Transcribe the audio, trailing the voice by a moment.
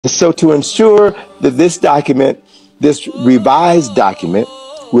So to ensure that this document, this revised document,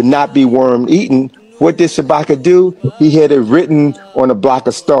 would not be worm eaten, what did Shabaka do? He had it written on a block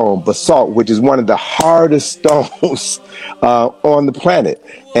of stone, basalt, which is one of the hardest stones on the planet.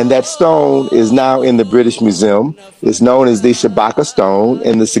 And that stone is now in the British Museum. It's known as the Shabaka stone.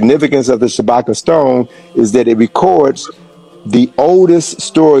 And the significance of the Shabaka stone is that it records the oldest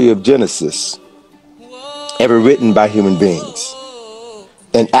story of Genesis ever written by human beings.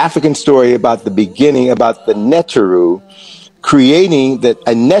 An African story about the beginning, about the Neteru creating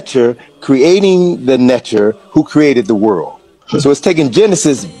a Neter, creating the Neter who created the world. So it's taking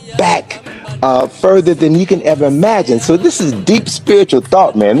Genesis back further than you can ever imagine. So this is deep spiritual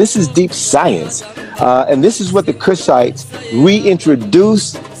thought, man. This is deep science. And this is what the Kushites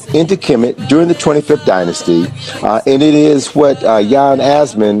reintroduced into Kemet during the 25th dynasty. And it is what Jan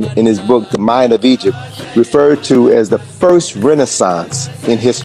Asman in his book, The Mind of Egypt, referred to as the first Renaissance in history.